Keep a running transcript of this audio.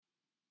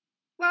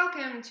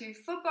Welcome to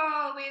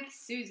Football with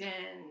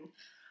Susan.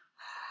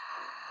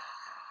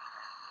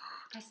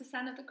 That's the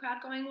sound of the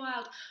crowd going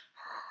wild.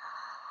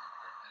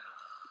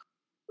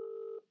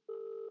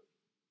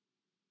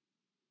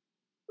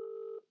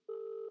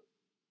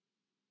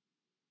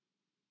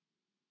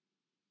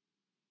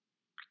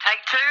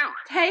 Take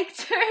two. Take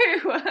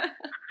two.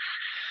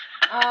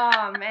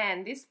 Oh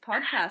man, this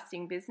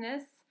podcasting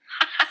business,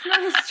 it's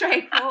not as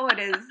straightforward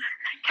as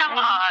Come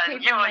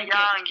on, you're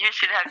young. You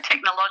should have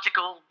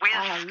technological whiz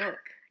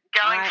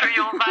going through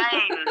your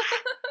veins.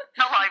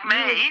 Not like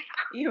me.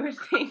 You would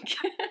think.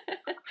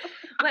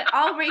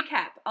 I'll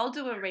recap. I'll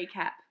do a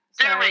recap.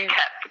 Do a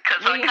recap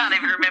because I can't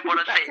even remember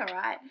what I said. That's all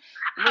right.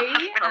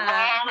 We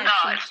had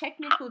some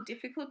technical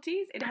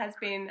difficulties. It has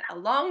been a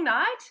long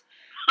night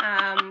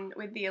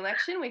with the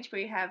election, which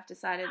we have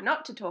decided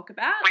not to talk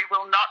about. We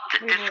will not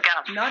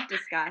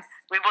discuss.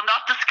 We will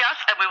not discuss,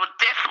 and we will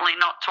definitely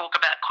not talk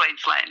about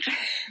Queensland.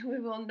 We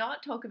will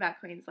not talk about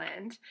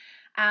Queensland.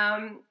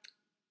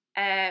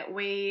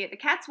 The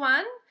Cats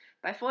won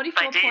by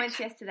 44 points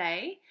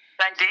yesterday.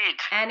 They did.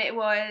 And it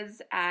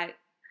was a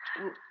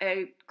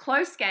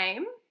close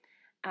game.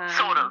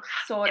 Sort of.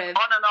 On and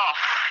off,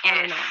 yes. On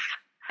and off.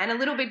 And a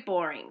little bit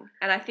boring.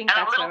 And I think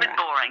that's a little bit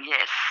boring,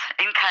 yes,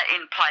 in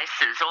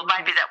places. Or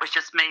maybe that was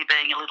just me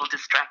being a little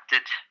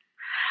distracted.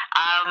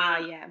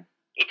 Yeah.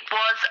 It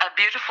was a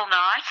beautiful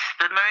night.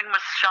 The moon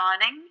was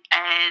shining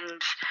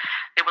and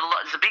there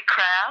was a big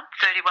crowd,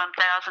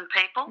 31,000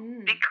 people,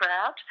 big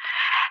crowd.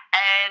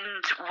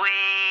 And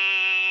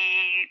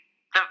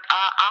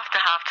after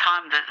half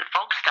time, the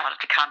fog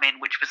started to come in,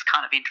 which was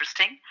kind of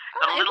interesting.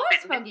 Oh, a little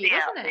bit foggy,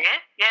 wasn't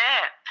it?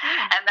 Yeah.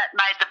 And that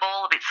made the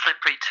ball a bit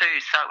slippery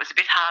too, so it was a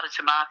bit harder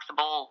to mark the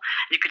ball.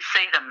 You could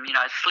see them,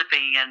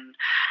 slipping and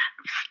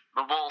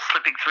the ball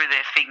slipping through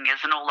their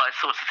fingers and all those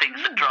sorts of things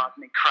that drive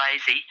me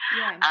crazy.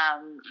 Yeah.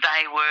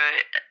 They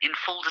were in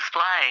full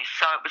display.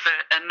 So it was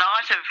a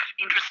night of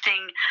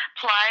interesting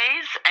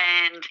plays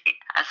and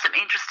some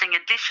interesting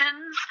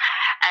additions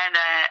and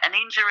an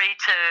injury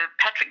to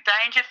Patrick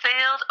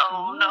Dangerfield.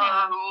 Oh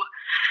no.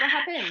 What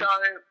happened? So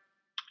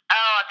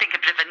I think a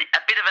bit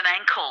of an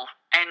ankle,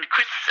 and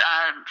Chris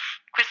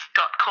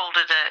Scott called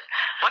it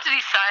what did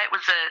he say? It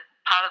was a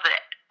part of the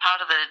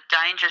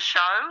danger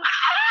show.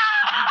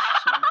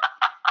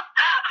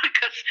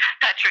 Because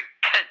Patrick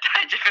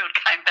Dangerfield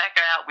came back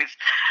out with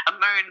a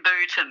moon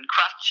boot and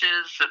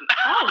crutches and.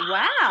 Oh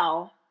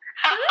wow!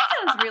 Oh, that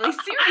sounds really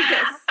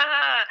serious.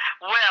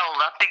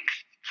 Well, I think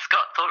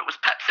Scott thought it was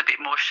perhaps a bit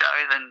more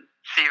show than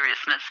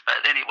seriousness,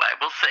 but anyway,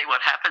 we'll see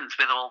what happens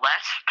with all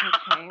that.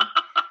 Okay.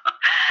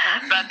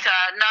 But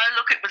no,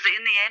 look, it was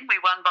in the end, we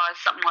won by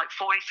something like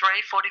 44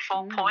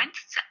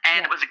 points,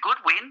 and it was a good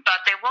win,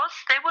 but there were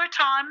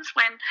times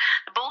when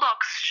the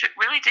Bulldogs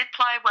really did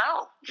play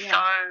well. Yeah.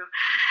 So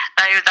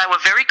they were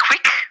very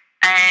quick,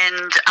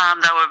 and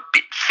they were a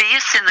bit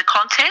fierce in the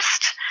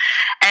contest,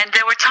 and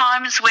there were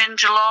times when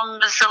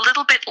Geelong was perhaps a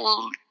little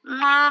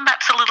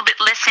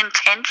bit less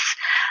intense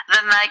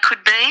than they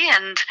could be,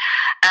 and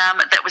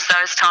that was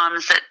those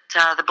times that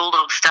the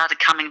Bulldogs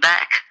started coming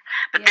back.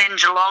 But then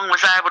Geelong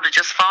was able to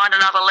just find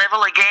another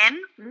level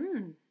again.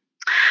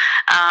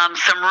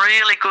 Some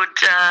really good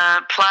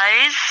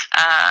plays.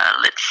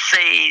 Let's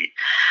see.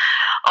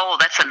 Oh,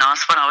 that's a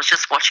nice one. I was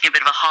just watching a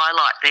bit of a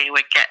highlight there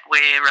where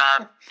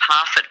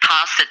Parfitt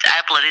passed it to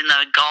Ablett in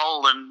the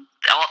goal and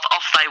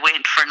off they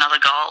went for another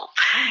goal.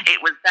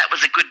 That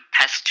was a good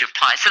passage of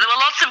play. So there were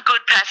lots of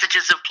good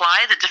passages of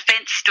play. The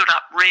defence stood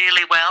up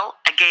really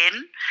well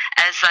again,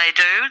 as they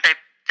do. They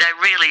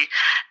really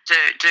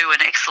do an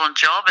excellent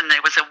job, and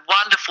there was a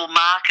wonderful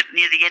mark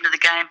near the end of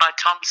the game by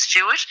Tom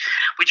Stewart,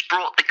 which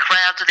brought the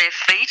crowd to their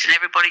feet, and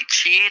everybody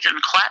cheered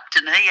and clapped,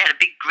 and he had a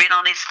big grin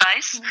on his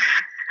face.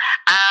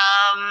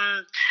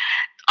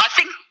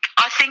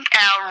 I think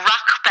our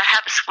ruck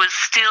perhaps we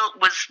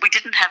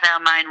didn't have our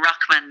main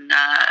ruckman,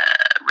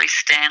 Reece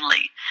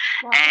Stanley,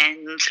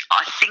 and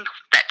I think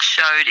that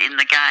showed in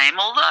the game,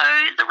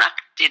 although the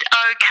ruck did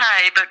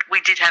okay, but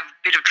we did have a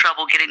bit of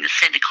trouble getting the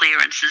centre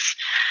clearances,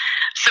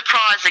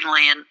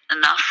 surprisingly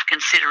enough,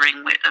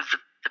 considering the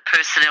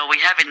personnel we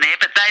have in there,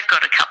 but they've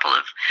got a couple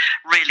of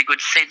really good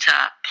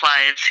centre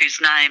players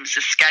whose names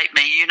escape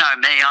me. You know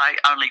me, I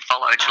only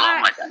follow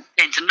Geelong. I don't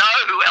tend to know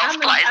who else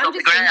plays on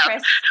the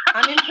ground.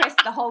 I'm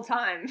impressed the whole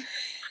time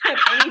with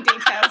any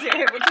details you're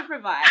able to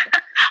provide.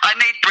 I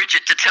need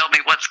Bridget to tell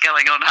me what's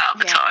going on half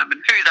the time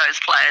and who those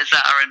players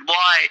are and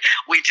why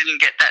we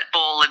didn't get that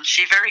ball. And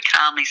she very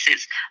calmly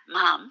says,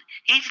 "Mum,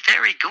 he's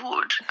very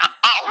good."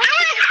 Oh,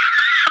 really?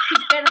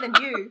 He's better than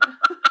you.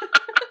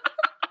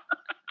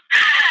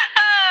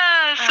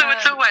 So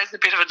it's always a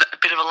bit of a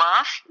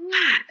laugh,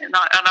 and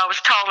I was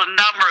told a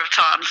number of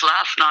times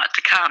last night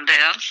to calm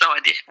down, so I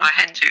did. I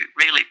had to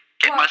really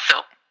get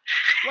myself.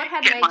 What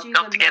had made you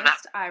the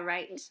most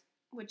irate?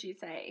 Would you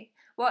say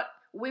what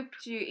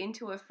whipped you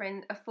into a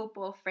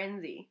football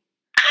frenzy?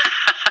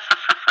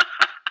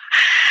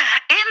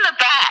 In the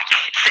back,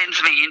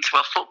 sends me into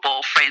a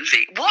football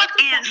frenzy. What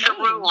is the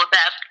mean? rule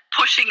about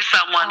pushing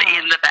someone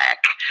in the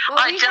back? Well,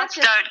 I just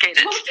don't get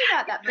it. We talked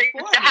about that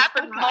before. It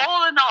happens more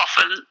than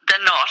often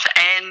than not,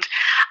 and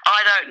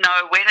I don't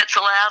know when it's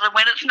allowed and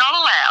when it's not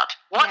allowed.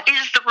 What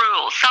is the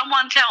rule?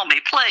 Someone tell me,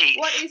 please.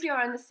 What is your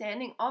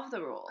understanding of the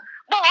rule?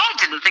 Well, I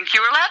didn't think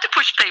you were allowed to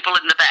push people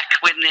in the back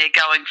when they're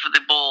going for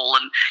the ball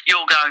and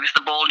you're going for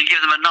the ball and you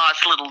give them a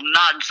nice little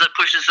nudge that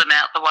pushes them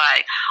out the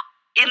way.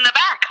 In the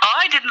back,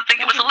 I didn't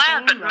think it was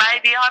allowed, but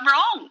maybe I'm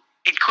wrong.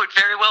 It could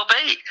very well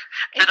be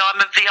that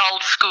I'm of the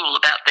old school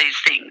about these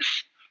things.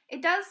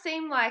 It does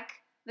seem like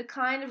the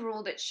kind of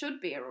rule that should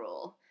be a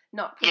rule,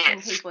 not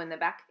pushing people in the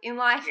back in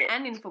life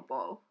and in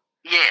football.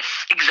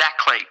 Yes,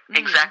 exactly.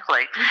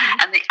 Mm-hmm.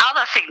 And the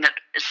other thing that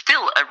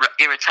still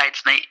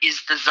irritates me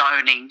is the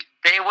zoning.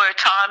 There were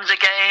times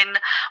again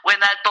when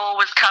that ball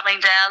was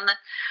coming down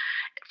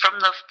from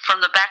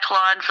the back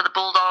line for the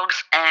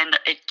Bulldogs, and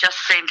it just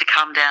seemed to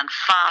come down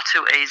far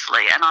too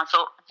easily. And I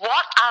thought,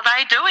 what are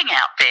they doing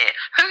out there?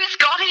 Who's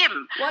got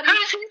him?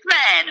 Who's his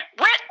man?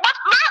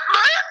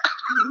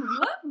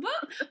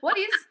 What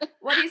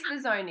is the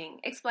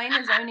zoning? Explain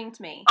the zoning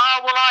to me. Oh,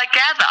 well, I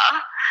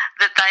gather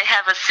that they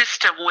have a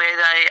system where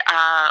they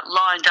are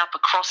lined up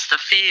across the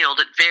field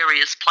at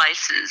various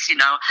places, you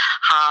know,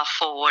 half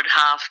forward,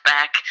 half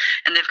back,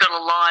 and they've got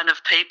a line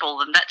of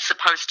people, and that's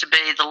supposed to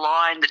be the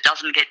line that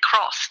doesn't get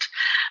crossed.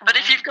 But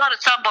if you've got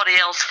somebody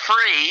else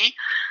free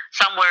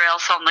somewhere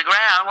else on the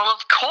ground, well,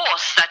 of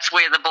course that's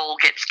where the ball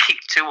gets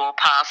kicked to or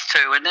passed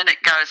to, and then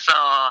it goes,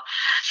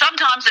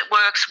 sometimes it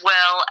works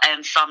well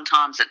and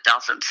sometimes it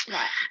doesn't.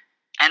 Right.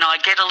 And I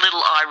get a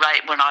little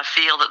irate when I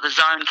feel that the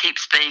zone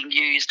keeps being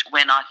used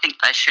when I think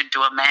they should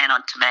do a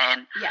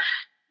man-on-to-man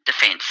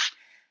defence.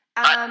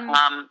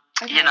 Okay.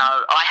 You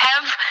know, I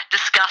have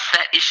discussed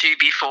that issue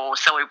before,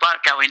 so we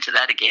won't go into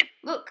that again.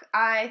 Look,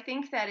 I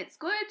think that it's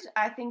good.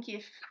 I think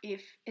if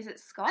is it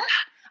Scott?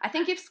 I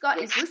think if Scott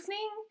is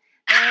listening,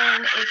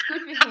 then it's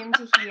good for him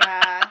to hear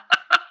a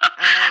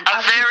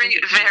very,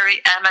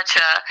 very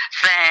amateur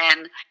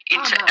fan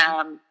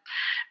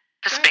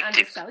perspective. Don't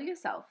undersell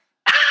yourself.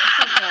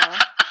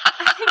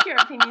 I think your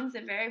opinions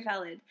are very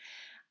valid.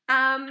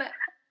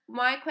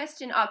 My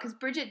question, because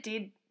Bridget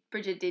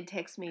did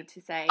text me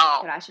to say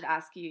that I should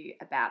ask you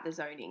about the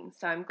zoning.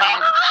 So I'm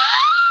glad.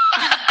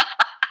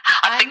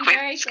 I'm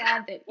very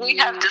glad that we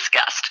have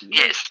discussed.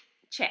 Yes.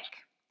 Check.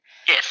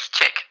 Yes,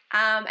 check.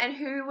 And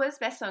who was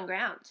best on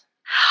ground?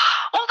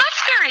 Well,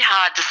 that's very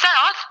hard to say.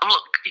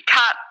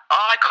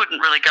 I couldn't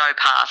really go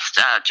past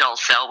Joel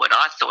Selwood.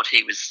 I thought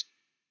he was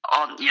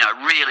on,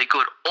 really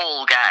good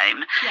all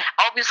game. Yeah.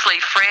 Obviously,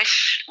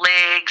 fresh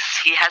legs.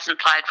 He hasn't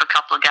played for a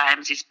couple of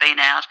games. He's been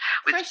out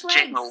with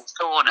general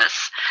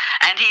soreness,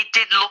 and he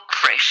did look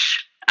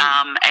fresh.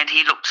 And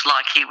he looked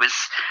like he was,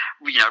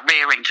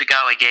 raring to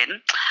go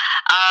again.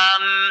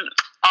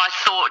 I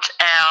thought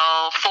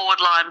our forward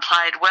line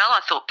played well.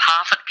 I thought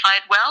Parfitt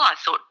played well. I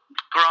thought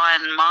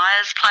Brian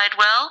Myers played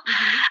well.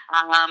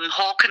 Mm-hmm.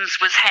 Hawkins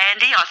was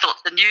handy. I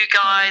thought the new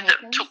guy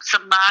that took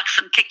some marks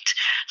and kicked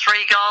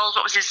 3 goals,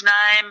 what was his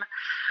name?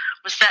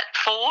 Was that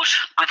Fort?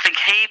 I think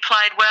he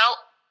played well.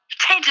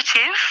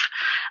 Tentative,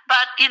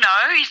 but,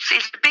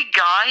 he's a big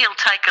guy. He'll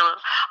take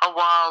a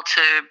while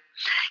to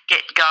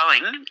get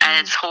going,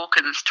 as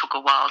Hawkins took a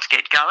while to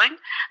get going,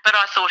 but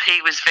I thought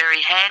he was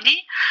very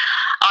handy.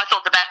 I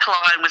thought the back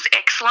line was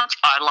excellent.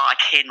 I like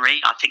Henry.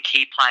 I think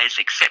he plays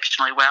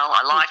exceptionally well.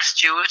 I like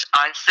Stewart.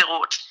 I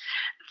thought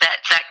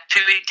that Zach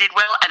Tui did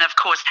well, and, of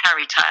course,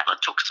 Harry Taylor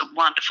took some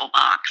wonderful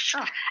marks,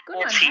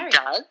 as he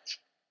does.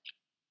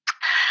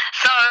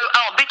 So,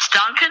 Mitch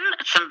Duncan,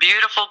 some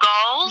beautiful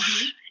goals.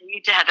 Mm-hmm.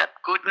 He had a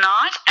good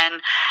night.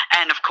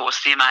 And of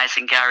course, the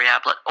amazing Gary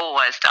Ablett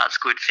always does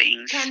good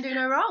things. Can do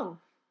no wrong.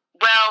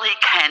 Well, he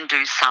can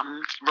do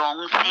some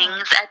wrong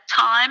things at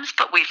times,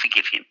 but we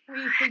forgive him.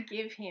 We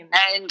forgive him.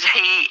 And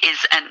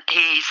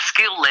his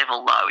skill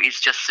level, though, is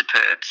just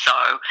superb. So,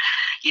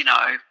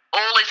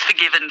 all is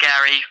forgiven,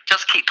 Gary.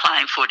 Just keep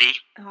playing footy.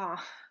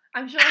 Oh,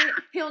 I'm sure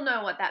he'll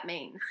know what that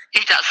means.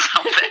 He does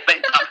know what that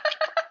means.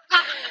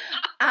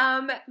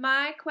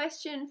 My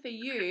question for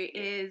you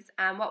is,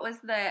 what was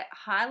the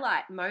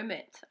highlight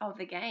moment of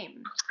the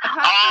game?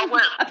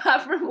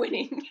 Apart from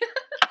winning.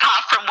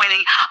 Apart from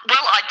winning.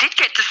 Well, I did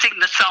get to sing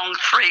the song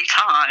 3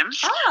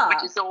 times,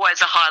 which is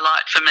always a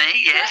highlight for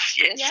me. Yes.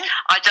 Yeah.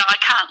 I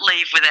can't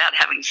leave without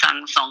having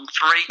sung the song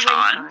 3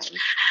 times.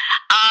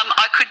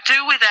 I could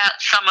do without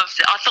some of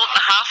I thought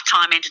the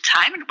halftime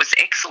entertainment was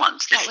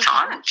excellent this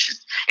time.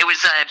 It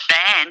was a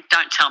band,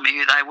 don't tell me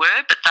who they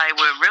were, but they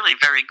were really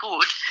very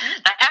good.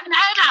 They haven't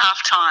had a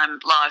halftime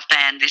live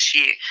band this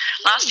year.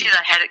 Last year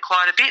they had it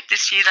quite a bit.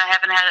 This year they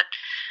haven't had it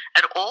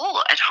at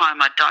all at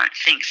home, I don't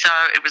think. So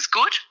it was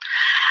good.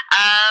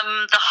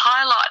 The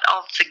highlight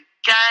of the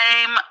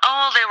game,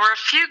 there were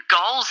a few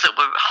goals that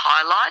were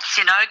highlights,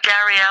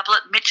 Gary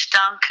Ablett, Mitch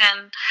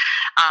Duncan,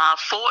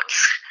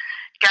 Fort's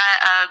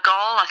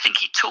goal, I think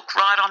he took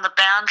right on the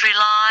boundary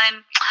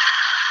line.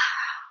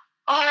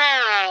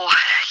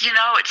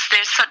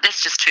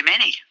 There's just too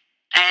many.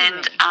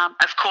 And,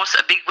 of course,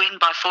 a big win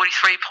by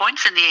 43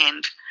 points in the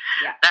end.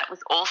 Yeah. That was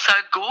also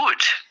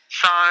good.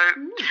 So,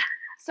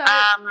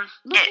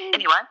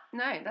 anyway.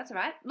 No, that's all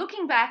right.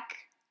 Looking back,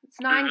 it's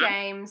 9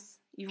 games.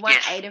 You've won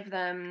 8 of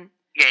them.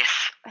 Yes.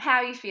 How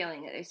are you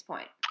feeling at this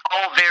point?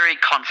 Oh, very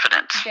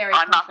confident.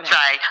 I must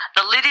say.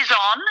 The lid is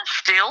on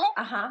still.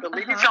 The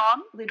lid is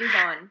on. Lid is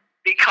on.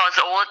 Because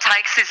all it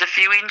takes is a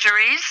few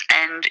injuries,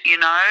 and, you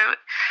know,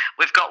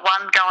 we've got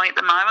one going at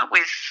the moment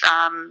with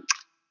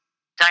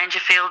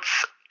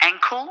Dangerfield's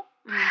ankle.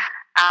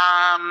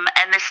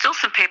 And there's still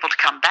some people to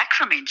come back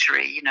from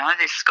injury. You know,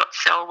 there's Scott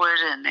Selwood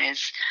and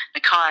there's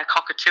Nakia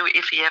Cockatoo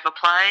if he ever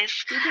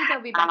plays. Do you think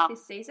they'll be back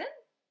this season?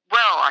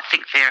 Well, I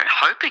think they're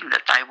hoping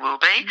that they will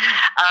be.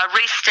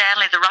 Reece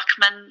Stanley, the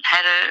ruckman,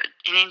 had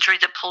an injury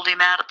that pulled him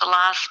out at the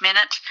last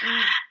minute.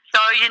 So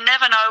you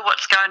never know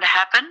what's going to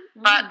happen.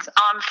 But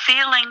I'm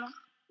feeling,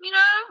 you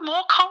know,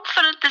 more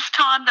confident this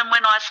time than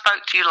when I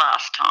spoke to you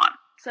last time.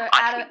 So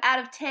out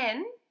of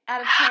 10?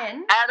 Out of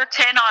 10? Out of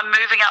 10, I'm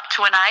moving up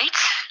to an 8.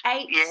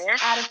 8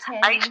 yes. out of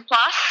 10. 8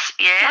 plus,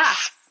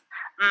 yes.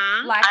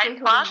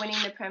 Likelihood of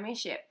winning the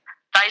premiership.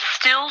 They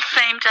still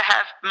seem to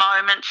have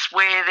moments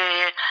where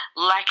they're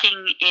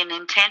lacking in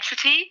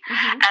intensity,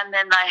 and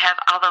then they have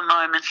other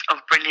moments of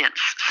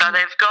brilliance. So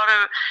they've got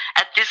to,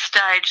 at this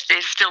stage,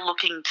 they're still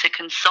looking to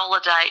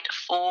consolidate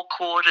 4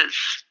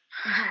 quarters,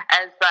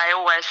 as they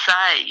always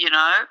say, you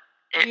know.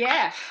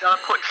 Yeah. Got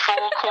to put 4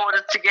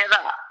 quarters together.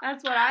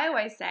 That's what I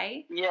always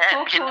say. Yeah,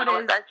 4 you know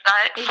what they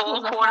say?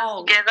 4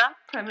 quarters together.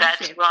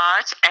 That's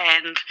right.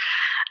 And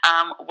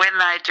when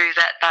they do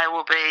that, they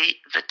will be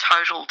the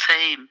total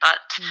team. But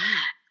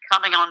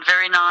coming on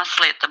very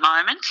nicely at the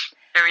moment.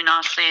 Very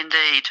nicely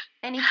indeed.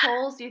 Any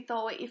calls you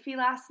thought were iffy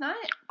last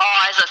night? Oh,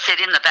 as I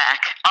said, in the back.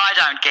 I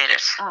don't get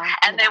it.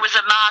 And there was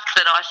a mark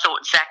that I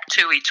thought Zach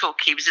Tui took.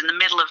 He was in the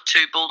middle of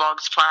 2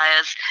 Bulldogs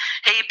players.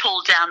 He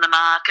pulled down the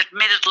mark.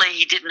 Admittedly,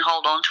 he didn't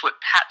hold on to it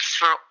perhaps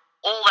for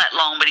all that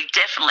long, but he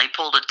definitely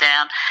pulled it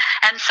down.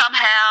 And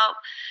somehow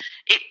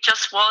it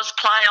just was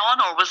play on,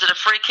 or was it a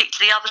free kick to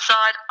the other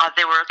side?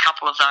 There were a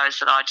couple of those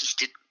that I just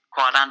didn't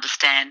quite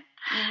understand.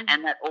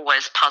 And that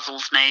always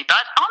puzzles me.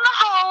 But on the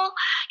whole,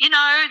 you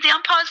know, the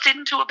umpires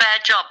didn't do a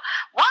bad job.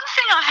 One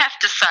thing I have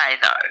to say,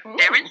 though,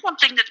 there is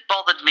something that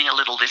bothered me a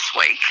little this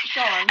week,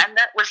 and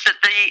that was that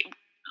the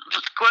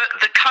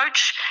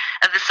coach,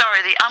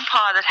 the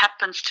umpire that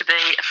happens to be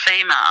a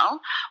female,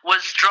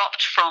 was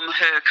dropped from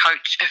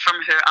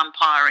her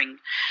umpiring,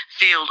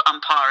 field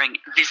umpiring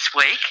this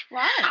week.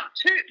 Wow.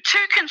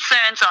 Two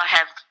concerns I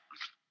have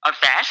of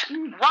that.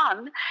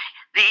 One,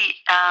 the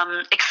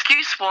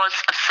excuse was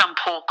of some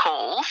poor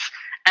calls,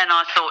 and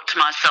I thought to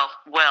myself,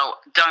 well,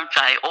 don't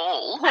they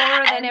all?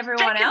 Poorer than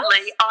everyone else?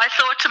 I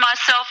thought to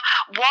myself,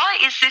 why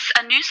is this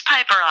a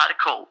newspaper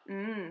article?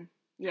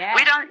 Yeah.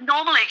 We don't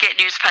normally get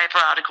newspaper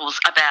articles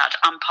about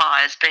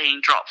umpires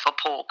being dropped for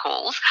poor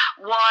calls.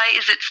 Why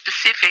is it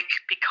specific?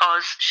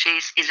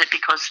 Is it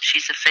because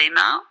she's a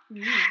female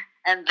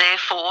and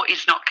therefore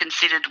is not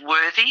considered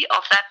worthy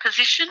of that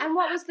position? And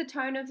what was the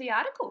tone of the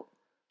article?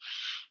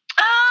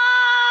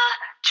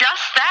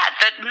 Just that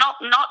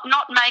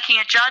not making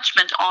a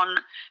judgment on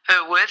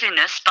her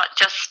worthiness, but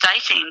just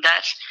stating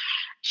that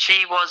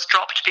she was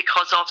dropped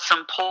because of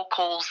some poor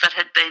calls that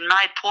had been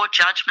made, poor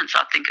judgments,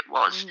 I think it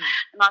was.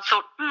 And I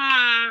thought,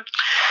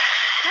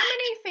 How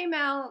many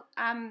female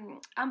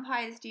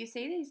umpires do you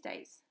see these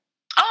days?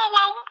 Oh,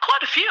 well,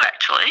 quite a few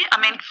actually. I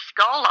mean,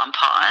 goal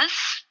umpires,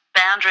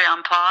 boundary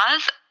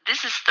umpires.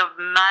 This is the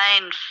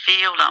main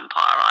field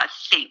umpire, I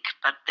think,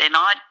 but then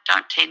I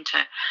don't tend to.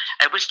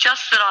 It was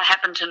just that I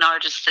happened to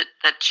notice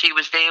that she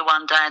was there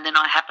one day, and then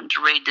I happened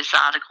to read this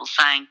article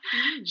saying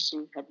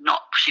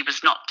she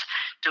was not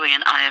doing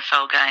an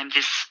AFL game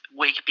this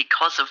week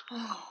because of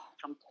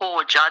some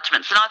poor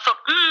judgments. And I thought,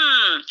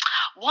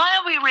 why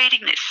are we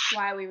reading this?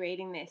 Why are we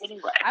reading this?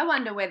 Anyway. I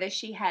wonder whether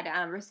she had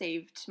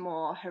received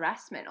more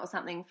harassment or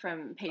something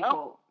from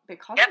people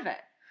because of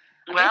it.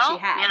 Well,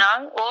 you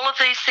know, all of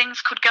these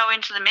things could go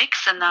into the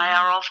mix, and they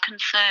are of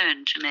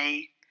concern to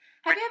me.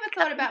 Have you ever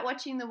thought about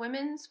watching the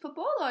women's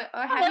football, or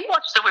have you? I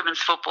watched the women's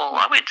football.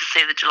 I went to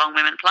see the Geelong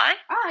women play.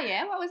 Oh,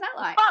 yeah? What was that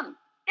like? Fun.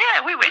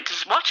 Yeah, we went to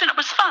watch, and it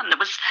was fun. It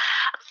was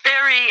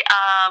very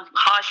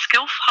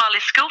highly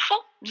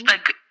skillful,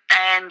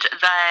 and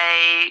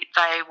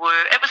they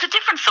were. It was a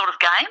different sort of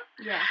game.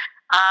 Yeah.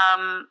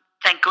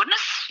 Thank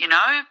goodness, you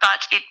know,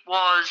 but it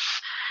was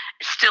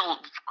still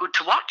good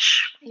to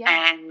watch,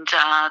 and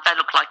they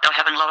looked like they were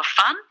having a lot of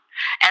fun,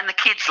 and the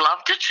kids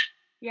loved it.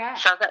 Yeah.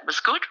 So that was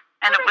good.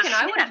 And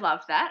I would have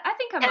loved that. I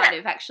think I might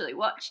have actually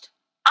watched.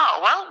 Oh,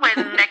 well,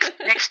 when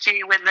next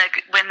year when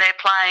they're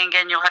playing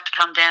again, you'll have to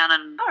come down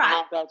and we'll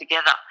all go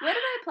together. Where do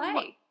they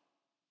play?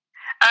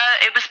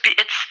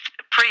 It's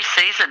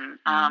pre-season,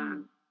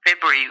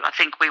 February. I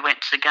think we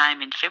went to the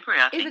game in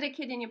February, I think. Is it a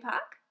kid in your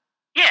park?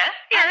 Yeah.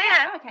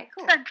 Okay,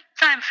 cool.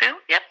 Same feel,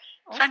 yep.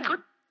 Awesome. Same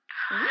good.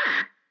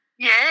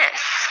 Yes.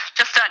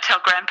 Just don't tell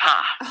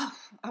Grandpa. Oh,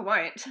 I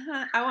won't.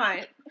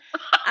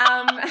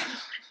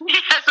 He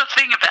has a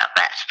thing about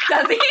that.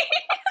 Does he?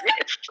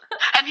 Yes.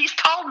 And he's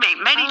told me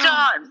many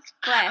times.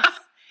 Bless.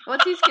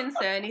 What's his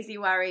concern? Is he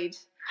worried?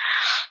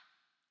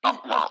 We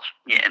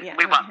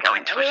won't go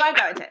into it. We won't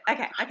go into it.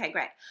 Okay,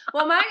 great.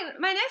 Well, my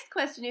next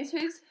question is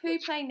who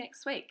playing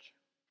next week?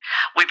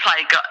 We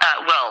play,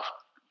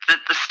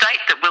 the state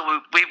that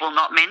we will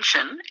not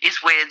mention is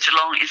where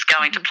Geelong is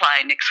going to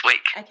play next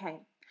week. Okay.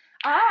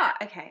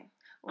 Okay.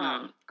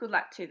 Well, good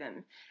luck to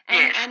them.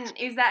 And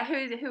is that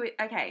who?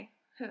 Okay.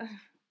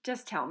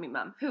 Just tell me,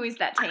 Mum. Who is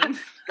that team?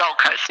 Gold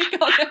Coast.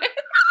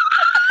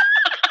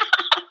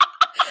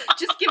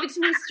 Just give it to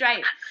me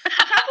straight. A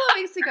couple of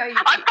weeks ago, I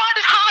find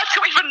it hard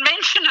to even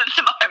mention it at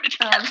the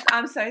moment.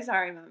 I'm so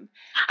sorry, Mum.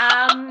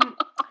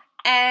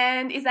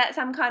 And is that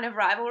some kind of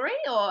rivalry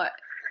or?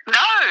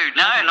 No,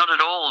 not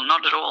at all.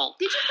 Not at all.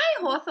 Did you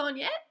play Hawthorn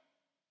yet?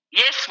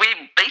 Yes, we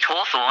beat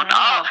Hawthorn.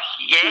 Oh,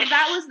 yes.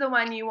 That was the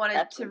one you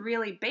wanted to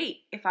really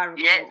beat, if I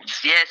recall.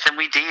 Yes, and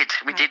we did.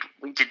 We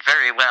did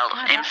very well.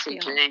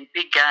 MCG,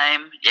 big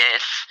game.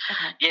 Yes,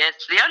 yes.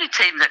 The only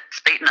team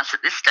that's beaten us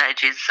at this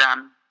stage is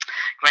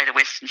Greater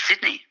Western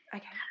Sydney.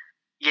 Okay.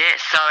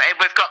 Yes, so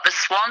we've got the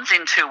Swans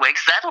in 2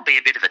 weeks. That'll be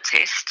a bit of a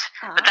test.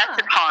 But that's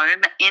at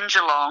home in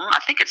Geelong. I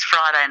think it's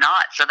Friday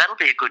night, so that'll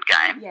be a good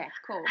game. Yeah,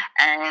 cool.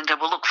 And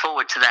we'll look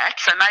forward to that.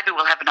 So maybe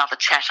we'll have another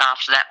chat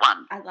after that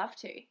one. I'd love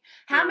to.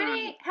 How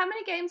many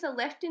games are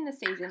left in the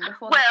season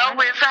before the finals? Well,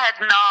 we've had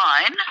 9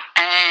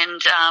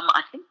 and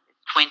I think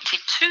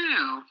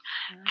 22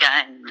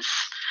 games.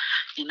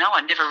 You know,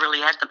 I never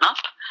really add them up.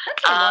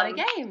 That's a lot of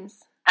games.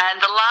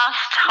 And the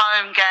last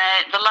home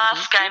game,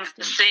 game of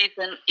the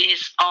season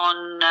is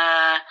on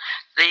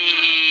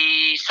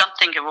the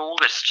something of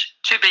August.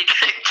 To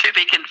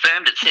be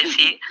confirmed, it says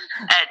here.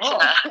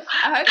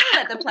 I hope you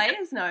let the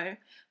players know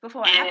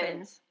before it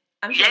happens.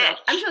 I'm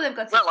sure they've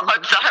got systems. Well, I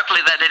hope so.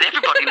 Hopefully they let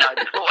everybody know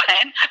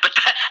beforehand. But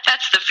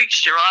that's the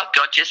fixture I've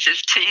got, just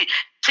says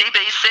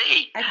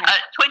TBC. Okay.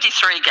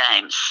 23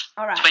 games.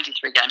 All right.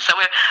 23 games. So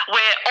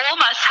we're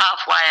almost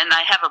halfway and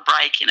they have a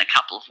break in a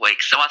couple of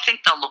weeks. So I think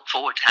they'll look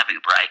forward to having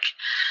a break.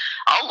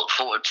 I'll look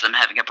forward to them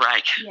having a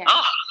break. Yeah.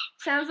 Oh.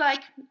 Sounds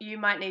like you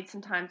might need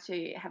some time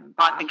to have a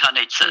bath. I think I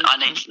need some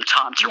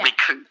time to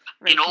recoup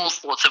in all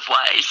sorts of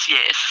ways,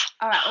 yes.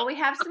 All right. Well, we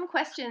have some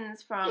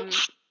questions from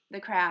the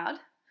crowd.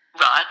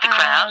 Right, the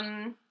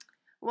crowd.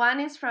 One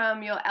is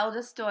from your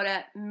eldest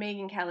daughter,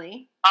 Megan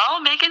Kelly.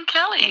 Oh, Megan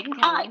Kelly.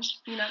 Right.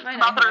 You know, my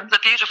mother of the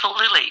beautiful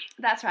Lily.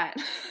 That's right.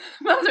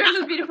 Mother of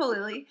the beautiful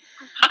Lily,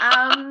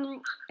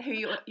 who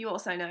you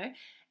also know.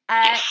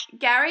 Yes.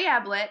 Gary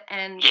Ablett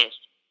and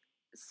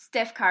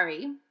Steph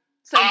Curry.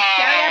 So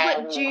Gary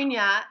Ablett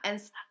Jr.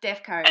 and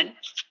Steph Curry.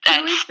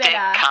 Who is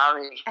better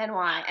and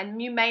why? And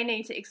you may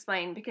need to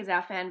explain because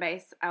our fan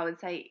base, I would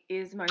say,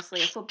 is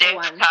mostly a football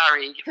one. Steph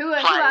Curry. Who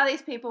are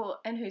these people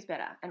and who's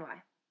better and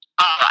why?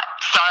 All right.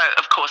 So,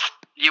 of course,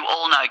 you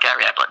all know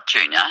Gary Ablett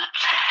Jr.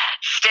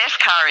 Steph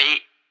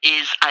Curry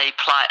is a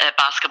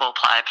basketball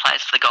player,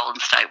 plays for the Golden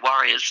State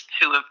Warriors,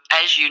 who,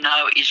 as you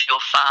know, is your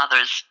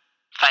father's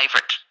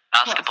favourite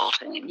basketball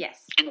team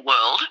in the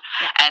world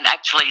and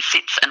actually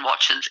sits and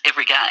watches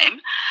every game.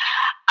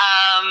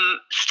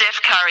 Steph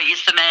Curry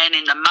is the man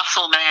in the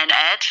Muscle Man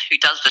ad who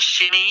does the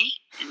shimmy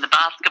in the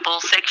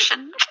basketball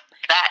section.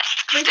 That's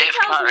Steph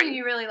Curry. Me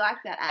you really like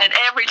that ad. And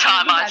every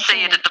time I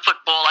see it at the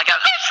football, I go,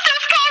 that's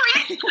Steph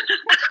Curry!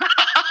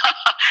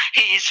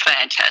 He's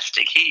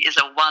fantastic. He is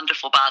a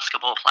wonderful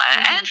basketball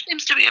player and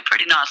seems to be a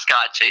pretty nice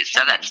guy too,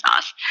 so that's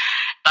nice.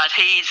 But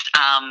he's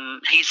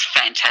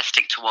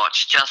fantastic to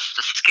watch. Just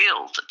the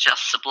skills are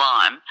just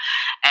sublime.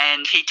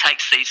 And he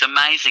takes these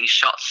amazing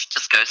shots,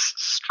 just goes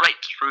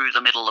straight through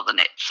the middle of the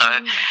net. So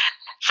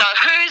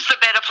who's the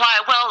better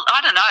player? Well,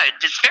 I don't know.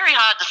 It's very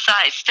hard to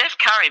say. Steph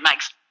Curry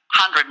makes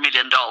 $100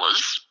 million.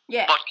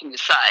 Yeah. What can you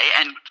say?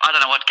 And I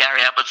don't know what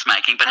Gary Ablett's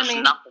making, but it's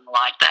nothing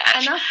like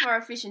that. Enough for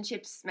a fish and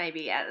chips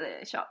maybe at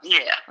the shops.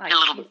 Yeah, like a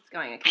little bit.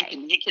 Going okay.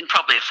 He can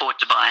probably afford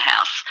to buy a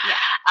house. Yeah.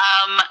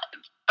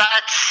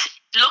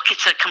 But look,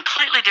 it's a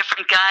completely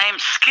different game.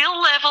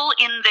 Skill level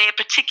in their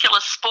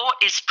particular sport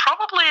is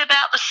probably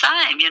about the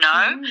same, you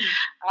know.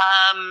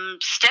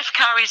 Steph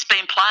Curry's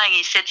been playing,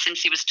 he said,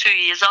 since he was 2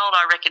 years old.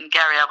 I reckon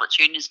Gary Ablett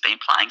Jr.'s been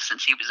playing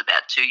since he was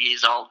about 2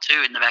 years old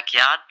too, in the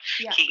backyard,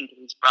 kicking to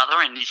his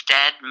brother and his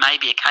dad,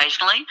 maybe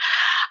occasionally.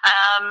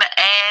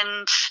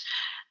 And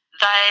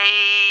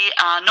they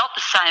are not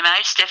the same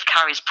age. Steph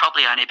Curry's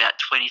probably only about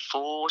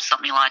 24,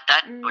 something like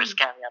that, whereas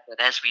Gary Ablett,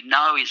 as we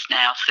know, is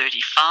now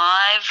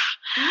 35.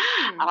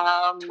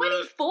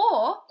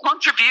 24?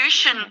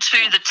 Contribution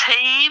to the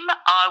team,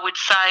 I would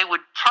say,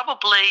 would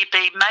probably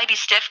be maybe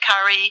Steph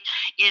Curry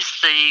is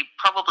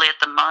probably at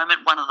the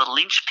moment one of the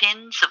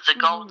linchpins of the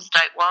Golden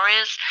State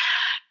Warriors.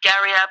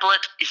 Gary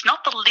Ablett is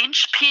not the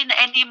linchpin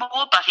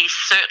anymore, but he's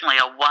certainly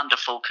a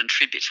wonderful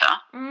contributor.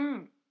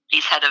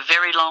 He's had a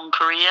very long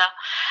career.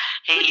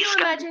 He's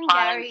going to be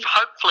playing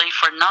hopefully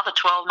for another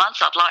 12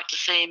 months. I'd like to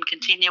see him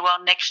continue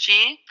on next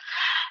year.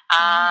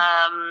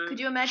 Could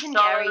you imagine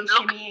Gary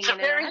shimmying it's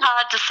very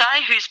hard to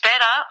say who's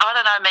better. I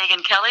don't know,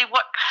 Megan Kelly.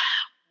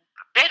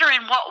 Better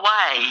in what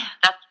way?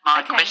 That's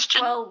my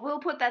question. Well, we'll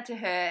put that to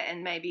her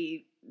and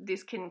maybe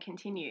this can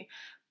continue.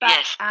 But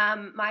yes.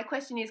 My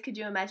question is, could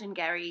you imagine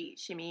Gary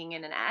shimmying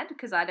in an ad?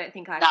 Because I don't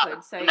think I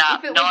could. So no,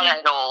 if it not was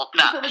at all.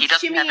 No, if it was he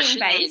doesn't have a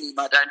shimmy in him,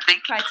 I don't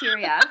think.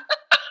 criteria,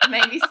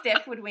 maybe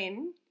Steph would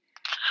win.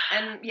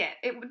 And yeah,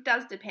 it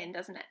does depend,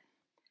 doesn't it?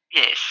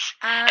 Yes,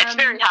 it's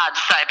very hard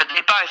to say, but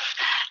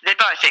they're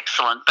both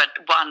excellent. But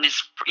one is,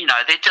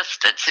 they're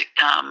just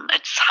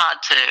it's hard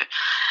to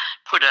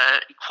put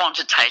a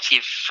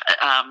quantitative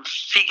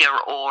figure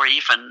or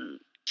even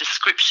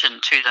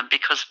description to them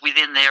because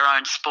within their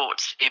own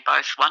sports, they're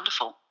both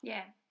wonderful.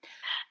 Yeah,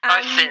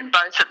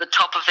 both at the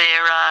top of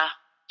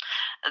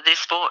their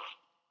sport.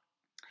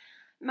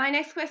 My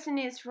next question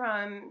is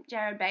from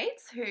Jared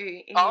Bates, who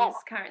is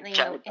currently in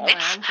the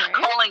lounge room.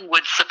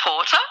 Collingwood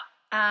supporter.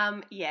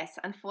 Yes,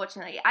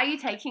 unfortunately. Are you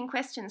taking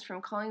questions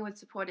from Collingwood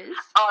supporters?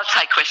 I'll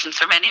take questions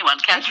from anyone,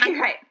 Catherine. Okay,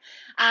 great.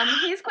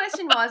 His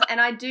question was,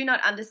 and I do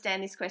not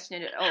understand this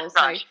question at all,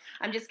 so right.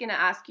 I'm just going to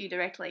ask you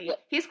directly. Yeah.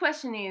 His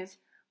question is,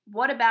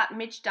 what about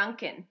Mitch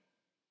Duncan?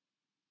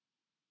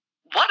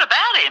 What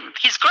about him?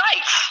 He's great.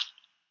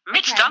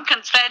 Mitch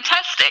Duncan's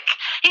fantastic.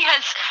 He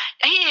has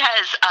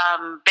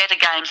better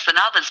games than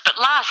others, but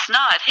last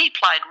night he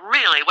played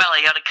really well.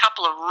 He had a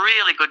couple of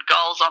really good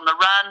goals on the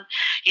run.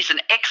 He's an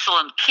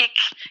excellent kick.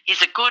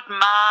 He's a good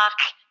mark.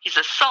 He's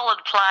a solid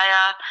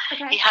player.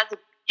 Okay.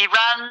 He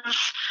runs.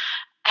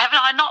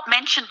 Haven't I not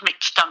mentioned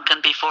Mitch Duncan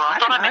before? I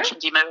thought I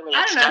mentioned him earlier.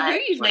 I don't know who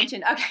you've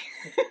mentioned. Okay.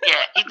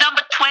 Yeah, he's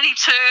number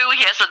 22.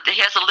 He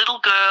has a little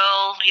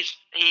girl. He's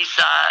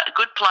a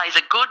good player. He's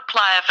a good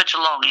player for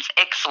Geelong. He's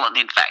excellent,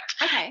 in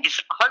fact. Okay.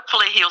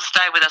 Hopefully he'll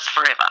stay with us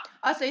forever.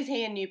 Oh, so is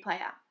he a new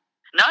player?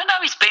 No,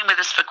 he's been with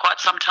us for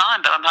quite some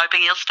time, but I'm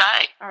hoping he'll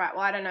stay. All right.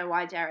 Well, I don't know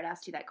why Jared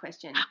asked you that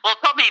question. Well,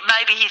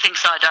 maybe he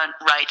thinks I don't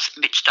rate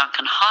Mitch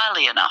Duncan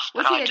highly enough,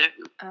 but I do.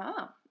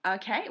 Oh.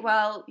 Okay,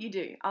 well, you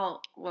do.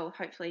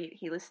 Hopefully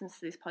he listens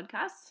to this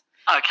podcast.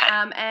 Okay.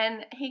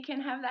 And he can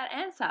have that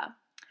answer.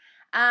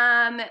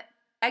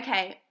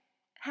 Okay.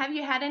 Have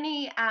you had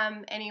any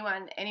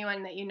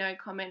anyone that you know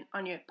comment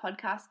on your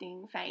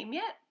podcasting fame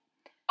yet?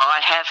 I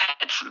have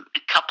had a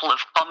couple of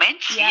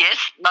comments, yes.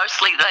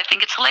 Mostly they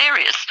think it's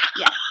hilarious.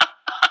 Yeah.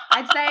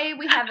 I'd say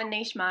we have a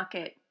niche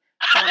market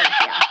for it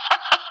here.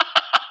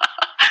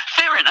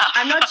 Fair enough.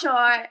 I'm not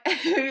sure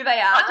who they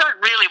are. I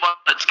don't really want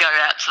it to go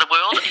out to the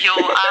world. Your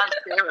Aunt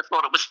Sarah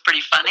thought it was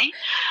pretty funny.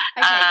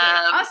 Okay,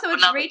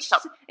 good. So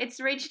it's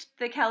reached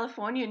the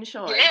Californian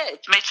shores. Yeah,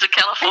 it's reached the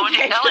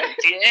Californian shores.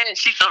 Yeah,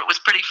 she thought it was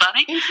pretty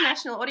funny.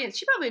 International audience.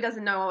 She probably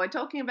doesn't know what we're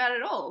talking about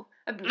at all.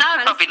 Probably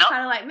not.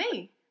 Kind of like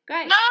me.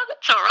 Great. No,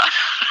 that's all right.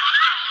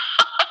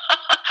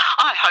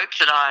 I hope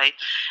that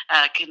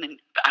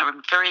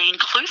I'm very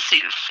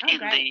inclusive in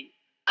great.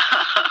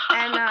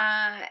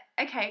 And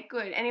okay,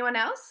 good. Anyone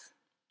else?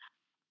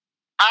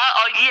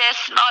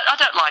 Yes. I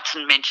don't like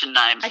to mention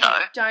names,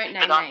 though. Don't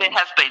name names. There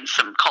have been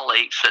some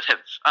colleagues that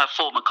have,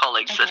 former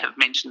colleagues that have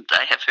mentioned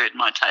they have heard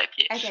my tape,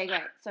 yes. Okay,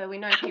 great. So we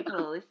know people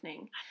are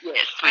listening.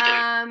 Yes, we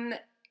do.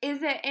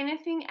 Is there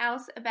anything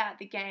else about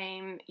the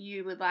game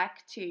you would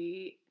like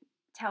to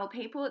tell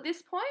people at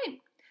this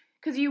point?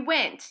 Because you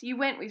went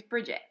with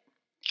Bridget.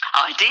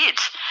 I did.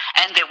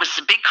 And there was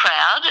a big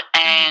crowd,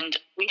 and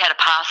we had a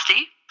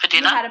pasty for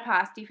dinner. You had a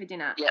pasty for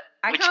dinner? Yep.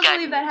 I can't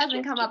believe that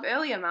hasn't come up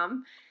earlier,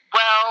 Mum.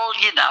 Well,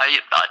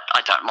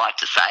 I don't like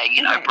to say,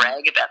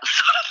 brag about the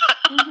sort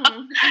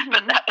of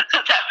but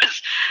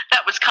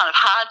that was kind of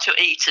hard to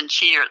eat and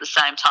cheer at the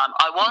same time.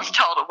 I was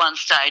told at one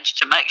stage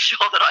to make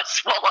sure that I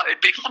swallowed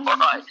before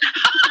I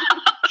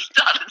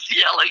started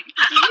yelling.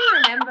 Do you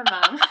remember,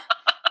 Mum?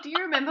 Do you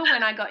remember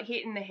when I got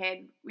hit in the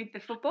head with the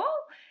football?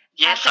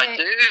 Yes, I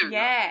do.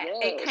 Yeah, yes,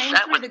 it came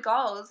through the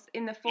goals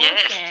in the forward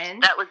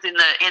stand. That was in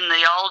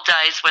the old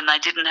days when they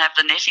didn't have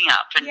the netting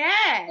up. And,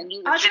 and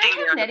you were sitting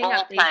there and the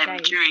ball came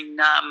during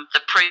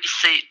the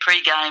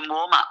pre-game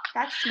warm-up.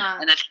 That's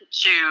smart. And it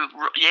hit you.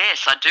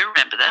 Yes, I do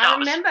remember that. I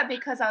remember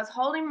because I was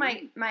holding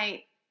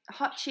my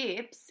hot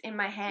chips in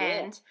my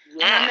hand.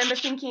 Yeah. And I remember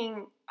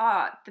thinking,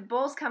 the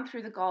ball's come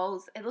through the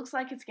goals. It looks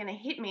like it's going to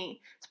hit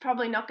me. It's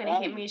probably not going to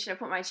hit me. Should I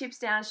put my chips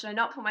down? Should I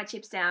not put my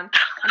chips down?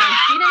 And I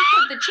didn't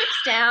put the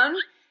chips down,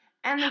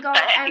 and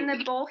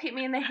the ball hit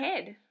me in the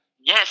head.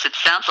 Yes, it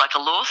sounds like a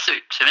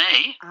lawsuit to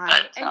me.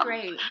 I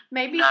agree.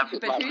 Maybe, but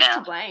who's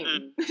to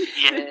blame?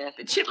 Yeah,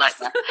 the chips. Like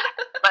that.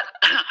 But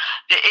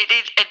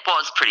it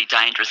was pretty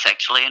dangerous,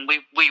 actually, and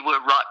we were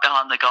right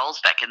behind the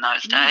goals back in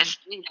those days.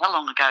 How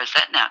long ago is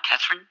that now,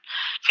 Catherine?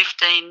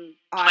 15,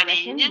 20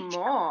 years?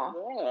 More.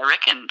 Yeah, I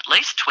reckon at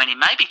least 20,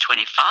 maybe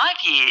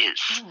 25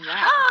 years. Oh,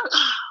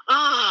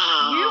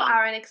 wow. You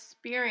are an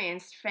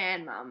experienced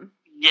fan, Mum.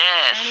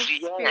 Yes, an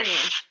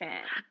experienced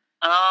fan.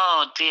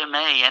 Oh, dear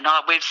me. And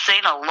we've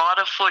seen a lot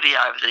of footy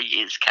over the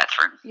years,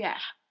 Catherine. Yeah.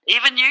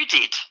 Even you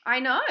did. I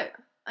know.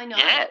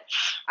 Yes.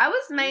 I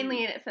was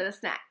mainly in it for the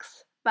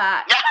snacks,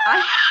 but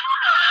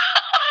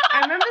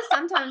I remember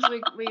sometimes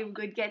we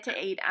would get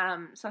to eat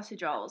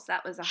sausage rolls.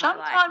 That was a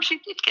highlight. Sometimes you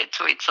did get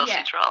to eat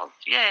sausage rolls,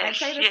 yes. I'd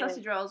say the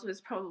sausage rolls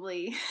was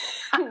probably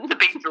the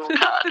big draw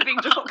card. The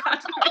big draw card.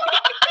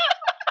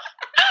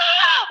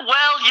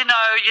 Well,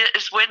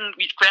 it's when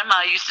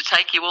Grandma used to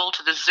take you all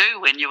to the zoo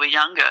when you were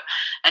younger,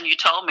 and you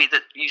told me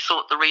that you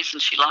thought the reason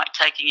she liked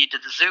taking you to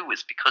the zoo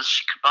was because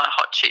she could buy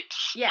hot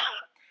chips. Yeah.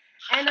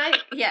 And I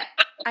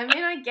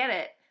get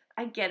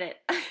it.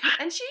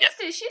 And she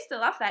used to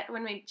love that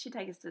when she'd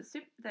take us to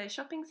the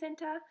shopping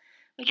centre.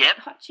 We get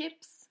hot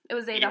chips. It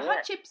was either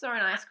hot chips or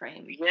an ice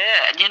cream.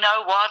 Yeah, and you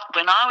know what?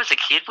 When I was a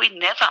kid, we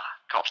never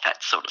got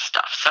that sort of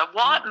stuff. So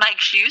what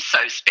makes you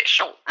so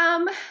special?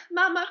 Mum,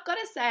 I've got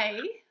to say,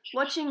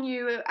 watching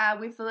you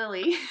with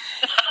Lily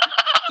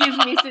gives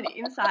me some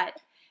insight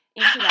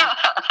into that.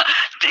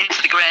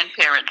 It's the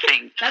grandparent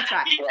thing. That's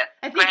right. Yeah,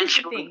 I think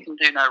grandchildren can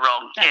do no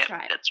wrong. That's yeah,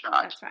 right. That's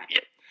right. That's right. Yeah,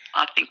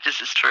 I think this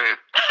is true.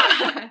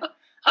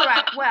 All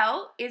right.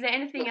 Well, is there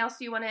anything else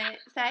you want to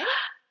say?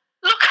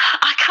 Look,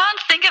 I can't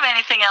think of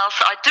anything else.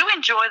 I do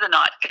enjoy the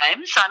night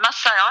games. I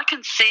must say I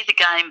can see the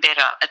game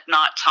better at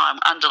night time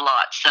under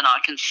lights than I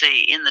can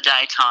see in the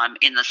daytime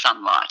in the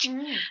sunlight.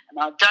 And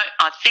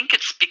I think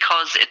it's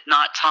because at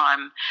night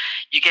time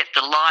you get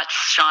the lights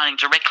shining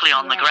directly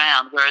on the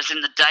ground, whereas in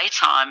the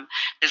daytime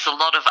there's a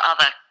lot of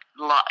other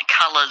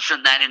colours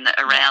and that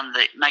around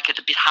that make it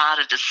a bit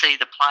harder to see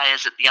the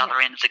players at the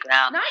other end of the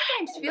ground. Night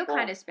games feel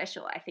kind of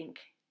special, I think.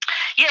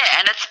 Yeah,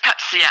 and it's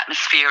perhaps the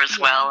atmosphere as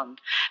well.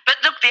 But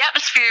look, the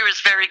atmosphere is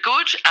very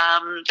good.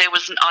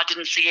 I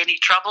didn't see any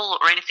trouble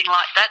or anything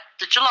like that.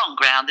 The Geelong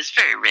ground, there's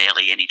very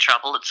rarely any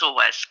trouble. It's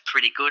always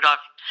pretty good.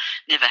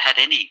 We've never had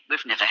any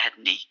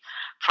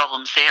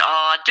problems there.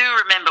 Oh, I do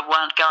remember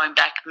one going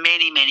back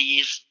many, many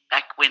years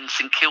back when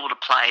St Kilda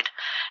played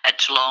at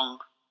Geelong.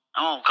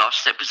 Oh,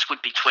 gosh,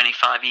 would be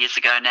 25 years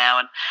ago now,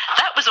 and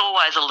that was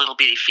always a little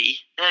bit iffy.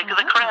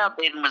 The crowd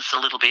then was a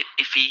little bit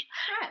iffy.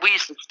 Right. We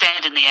used to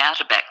stand in the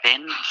outer back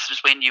then. This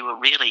was when you were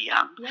really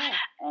young. Yeah.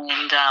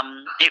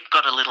 And it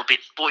got a little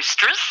bit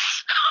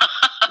boisterous.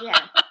 Yeah.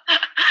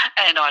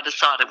 And I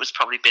decided it was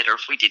probably better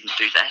if we didn't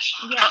do that.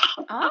 Yeah.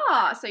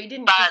 Oh, so you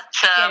didn't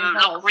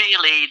look,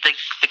 really,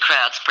 the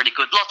crowd's pretty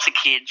good. Lots of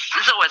kids.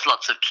 There's always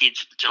lots of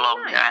kids at the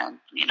Geelong ground.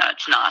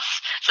 It's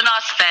nice. It's a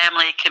nice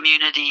family,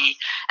 community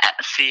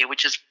atmosphere,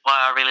 which is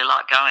why I really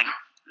like going.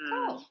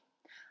 Cool.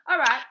 All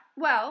right.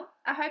 Well,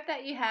 I hope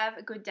that you have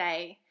a good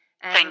day.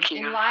 And thank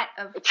you. In light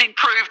of... It's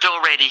improved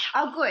already.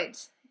 Oh, good.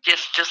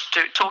 Just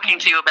talking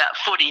to you about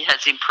footy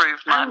has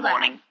improved my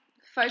morning.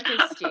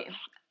 Focused you.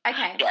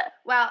 Okay. Yeah.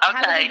 Well,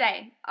 have a good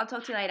day. I'll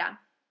talk to you later.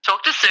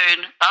 Talk to you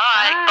soon.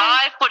 Bye.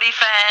 Bye, footy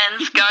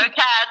fans. Go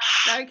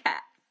Cats. Go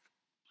Cats.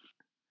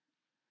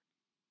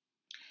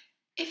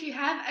 If you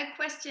have a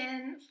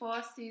question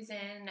for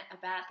Susan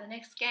about the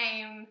next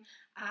game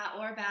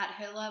or about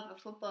her love of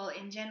football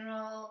in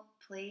general,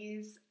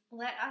 please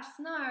let us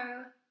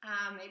know.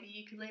 Maybe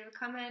you could leave a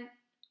comment,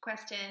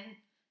 question.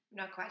 I'm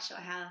not quite sure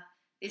how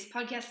this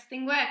podcast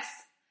thing works.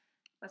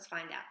 Let's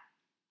find out.